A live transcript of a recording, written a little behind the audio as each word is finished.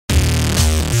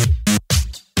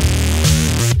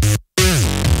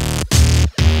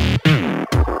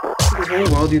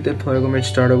World Youth Day pilgrimage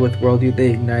started with World Youth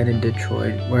Day Ignite in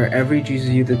Detroit, where every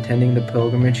Jesus youth attending the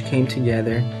pilgrimage came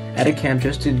together at a camp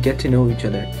just to get to know each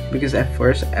other. Because at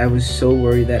first I was so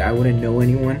worried that I wouldn't know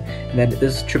anyone and that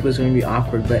this trip was going to be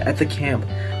awkward, but at the camp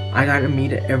I got to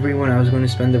meet everyone I was going to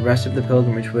spend the rest of the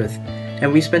pilgrimage with.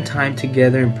 And we spent time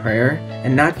together in prayer,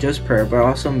 and not just prayer, but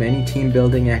also many team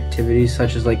building activities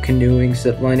such as like canoeing,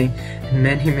 ziplining, and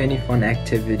many fun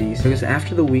activities. Because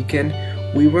after the weekend,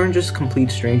 we weren't just complete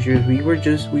strangers,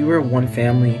 we were one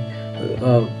family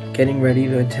getting ready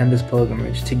to attend this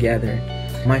pilgrimage together.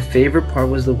 My favorite part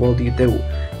was the World Youth Day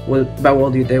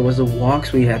was the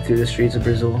walks we had through the streets of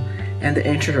Brazil, and the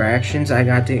interactions I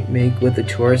got to make with the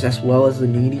tourists, as well as the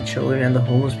needy children and the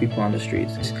homeless people on the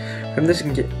streets. From this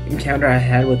encounter I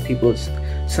had with people,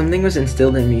 something was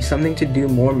instilled in me, something to do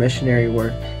more missionary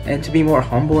work and to be more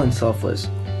humble and selfless.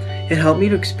 It helped me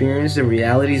to experience the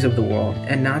realities of the world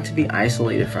and not to be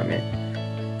isolated from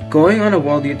it. Going on a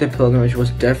World Youth Day pilgrimage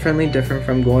was definitely different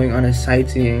from going on a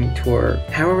sightseeing tour.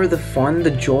 However, the fun,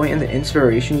 the joy, and the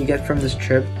inspiration you get from this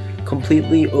trip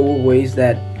completely outweighs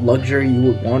that luxury you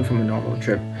would want from a normal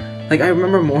trip. Like, I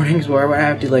remember mornings where I would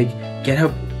have to get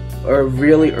up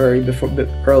really early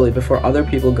before other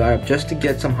people got up just to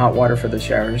get some hot water for the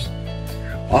showers.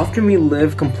 Often we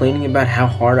live complaining about how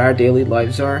hard our daily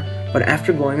lives are, but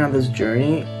after going on this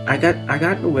journey, I got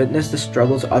to witness the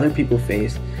struggles other people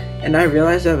face, and I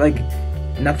realized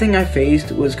that nothing I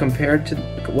faced was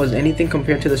anything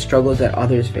compared to the struggles that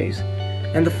others face.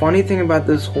 And the funny thing about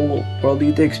this whole World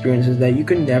Youth Day experience is that you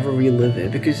can never relive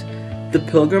it, because the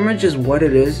pilgrimage is what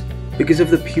it is because of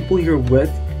the people you're with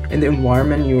and the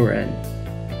environment you were in.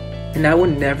 And I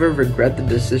would never regret the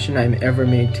decision I ever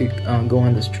made to go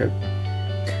on this trip.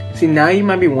 See, now you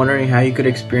might be wondering how you could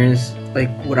experience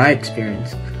what I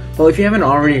experienced. Well, if you haven't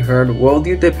already heard, World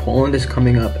Youth Day Poland is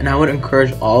coming up, and I would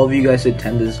encourage all of you guys to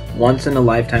attend this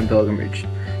once-in-a-lifetime pilgrimage.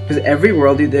 Because every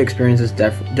World Youth Day experience is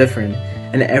different,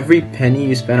 and every penny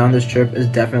you spend on this trip is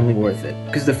definitely worth it.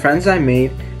 Because the friends I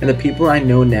made and the people I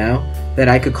know now that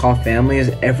I could call family is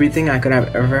everything I could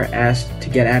have ever asked to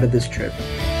get out of this trip.